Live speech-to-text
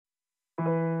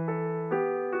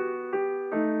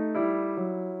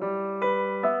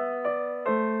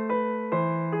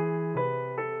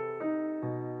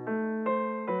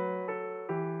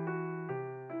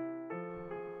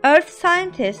Earth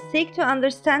scientists seek to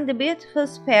understand the beautiful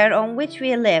sphere on which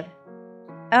we live.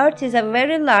 Earth is a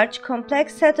very large,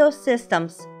 complex set of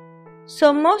systems.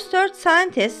 So most Earth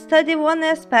scientists study one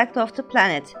aspect of the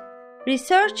planet.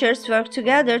 Researchers work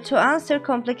together to answer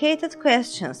complicated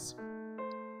questions.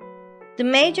 The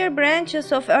major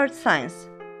branches of Earth science.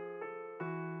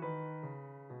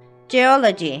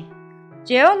 Geology.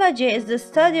 Geology is the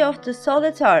study of the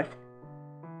solid Earth.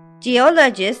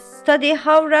 Geologists study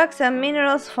how rocks and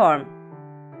minerals form.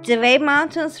 The way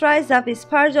mountains rise up is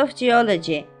part of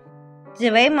geology.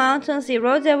 The way mountains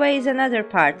erode away is another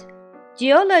part.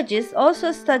 Geologists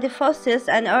also study fossils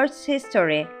and Earth's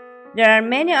history. There are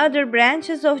many other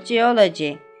branches of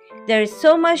geology. There is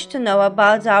so much to know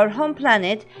about our home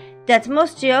planet that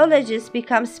most geologists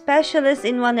become specialists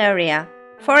in one area.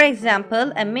 For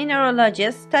example, a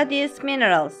mineralogist studies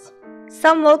minerals.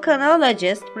 Some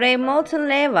volcanologists brave molten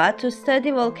lava to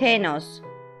study volcanoes.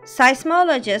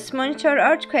 Seismologists monitor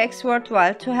earthquakes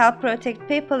worldwide to help protect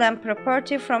people and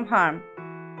property from harm.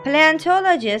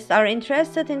 Paleontologists are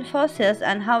interested in fossils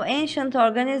and how ancient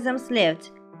organisms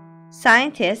lived.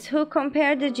 Scientists who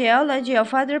compare the geology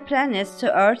of other planets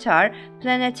to Earth are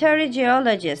planetary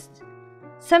geologists.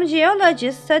 Some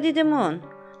geologists study the moon.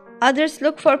 Others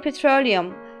look for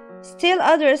petroleum. Still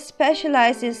others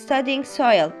specialize in studying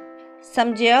soil.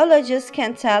 Some geologists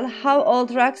can tell how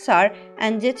old rocks are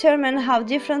and determine how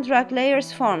different rock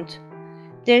layers formed.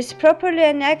 There is properly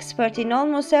an expert in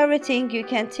almost everything you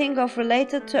can think of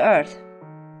related to Earth.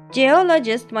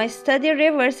 Geologists might study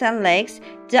rivers and lakes,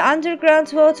 the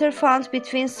underground water found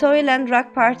between soil and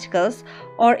rock particles,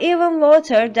 or even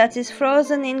water that is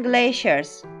frozen in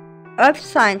glaciers. Earth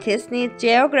scientists need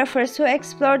geographers who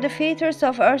explore the features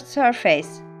of Earth's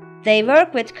surface. They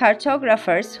work with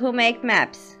cartographers who make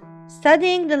maps.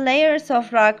 Studying the layers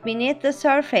of rock beneath the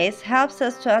surface helps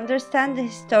us to understand the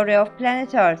history of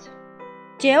planet Earth.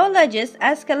 Geologists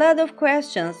ask a lot of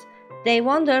questions. They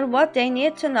wonder what they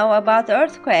need to know about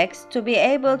earthquakes to be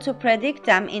able to predict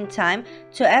them in time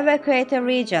to evacuate a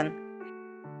region.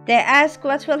 They ask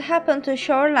what will happen to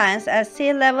shorelines as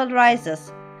sea level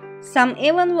rises. Some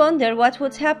even wonder what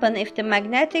would happen if the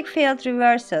magnetic field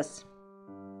reverses.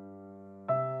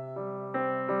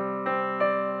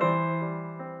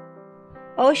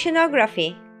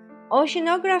 Oceanography.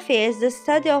 Oceanography is the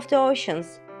study of the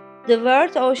oceans. The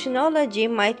word oceanology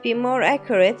might be more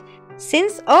accurate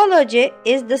since ology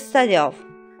is the study of.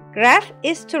 Graph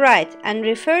is to write and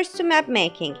refers to map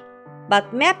making,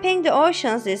 but mapping the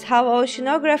oceans is how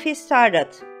oceanography started.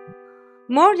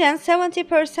 More than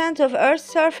 70% of Earth's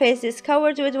surface is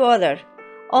covered with water.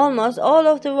 Almost all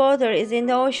of the water is in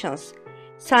the oceans.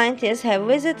 Scientists have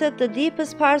visited the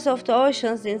deepest parts of the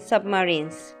oceans in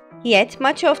submarines. Yet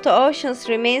much of the oceans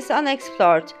remains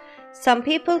unexplored. Some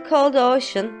people call the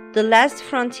ocean the last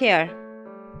frontier.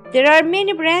 There are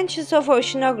many branches of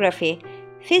oceanography.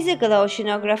 Physical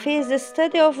oceanography is the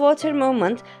study of water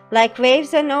movement like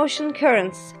waves and ocean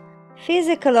currents.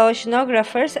 Physical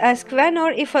oceanographers ask when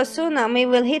or if a tsunami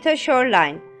will hit a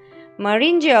shoreline.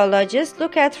 Marine geologists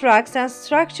look at rocks and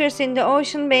structures in the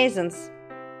ocean basins.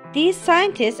 These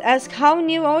scientists ask how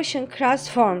new ocean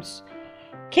crust forms.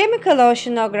 Chemical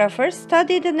oceanographers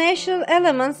study the natural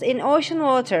elements in ocean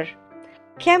water.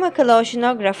 Chemical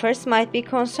oceanographers might be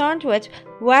concerned with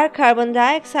where carbon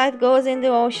dioxide goes in the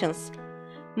oceans.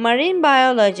 Marine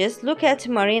biologists look at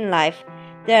marine life.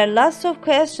 There are lots of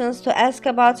questions to ask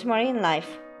about marine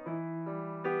life.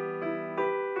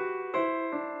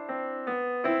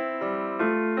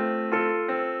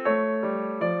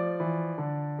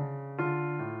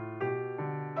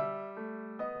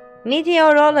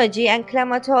 Meteorology and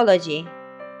climatology.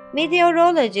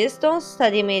 Meteorologists don't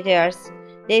study meteors,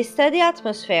 they study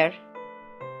atmosphere.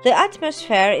 The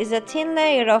atmosphere is a thin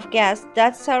layer of gas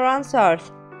that surrounds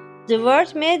Earth. The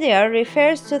word meteor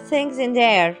refers to things in the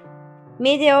air.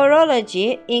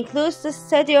 Meteorology includes the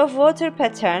study of water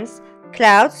patterns,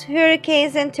 clouds,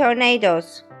 hurricanes, and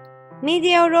tornadoes.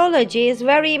 Meteorology is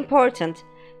very important.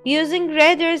 Using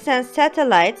radars and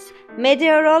satellites,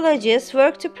 meteorologists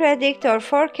work to predict or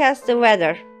forecast the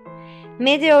weather.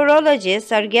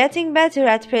 Meteorologists are getting better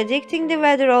at predicting the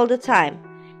weather all the time.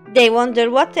 They wonder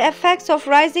what the effects of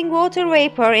rising water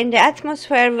vapor in the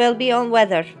atmosphere will be on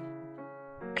weather.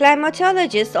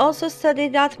 Climatologists also study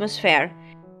the atmosphere.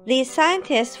 These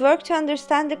scientists work to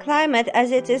understand the climate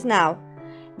as it is now.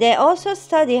 They also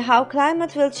study how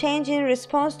climate will change in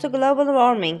response to global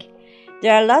warming.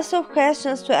 There are lots of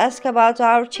questions to ask about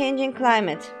our changing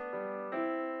climate.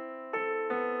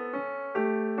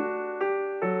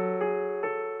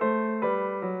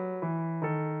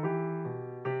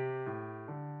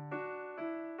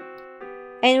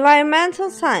 Environmental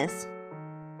science.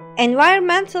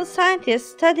 Environmental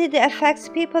scientists study the effects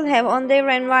people have on their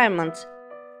environment.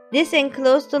 This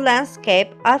includes the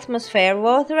landscape, atmosphere,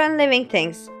 water, and living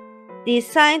things. These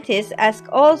scientists ask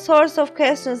all sorts of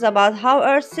questions about how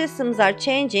Earth systems are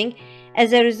changing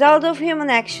as a result of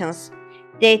human actions.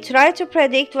 They try to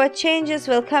predict what changes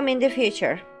will come in the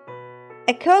future.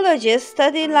 Ecologists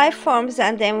study life forms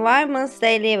and the environments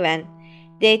they live in.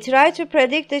 They try to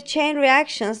predict the chain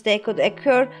reactions that could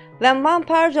occur when one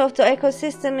part of the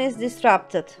ecosystem is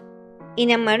disrupted. In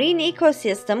a marine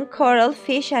ecosystem, coral,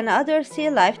 fish, and other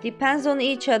sea life depends on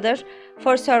each other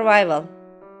for survival.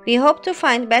 We hope to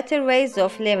find better ways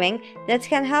of living that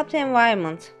can help the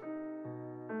environment.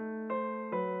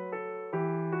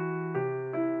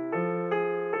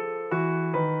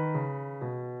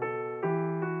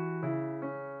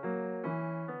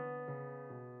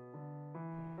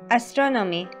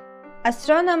 Astronomy.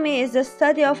 Astronomy is the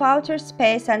study of outer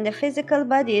space and the physical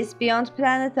bodies beyond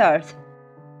planet Earth.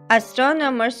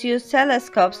 Astronomers use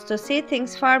telescopes to see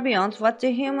things far beyond what the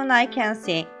human eye can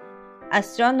see.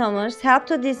 Astronomers help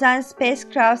to design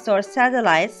spacecrafts or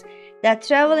satellites that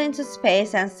travel into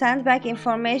space and send back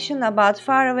information about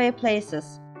faraway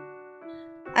places.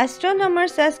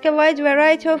 Astronomers ask a wide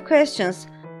variety of questions.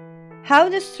 How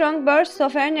do strong bursts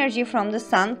of energy from the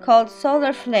sun, called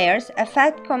solar flares,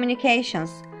 affect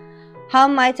communications? How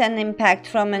might an impact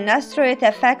from an asteroid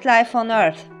affect life on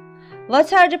Earth?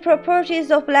 What are the properties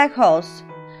of black holes?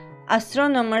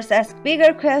 Astronomers ask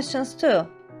bigger questions too.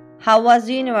 How was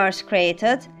the universe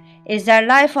created? Is there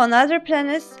life on other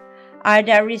planets? Are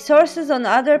there resources on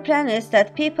other planets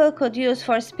that people could use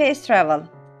for space travel?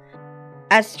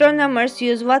 Astronomers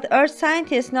use what Earth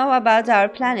scientists know about our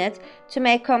planet to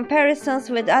make comparisons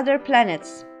with other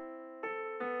planets.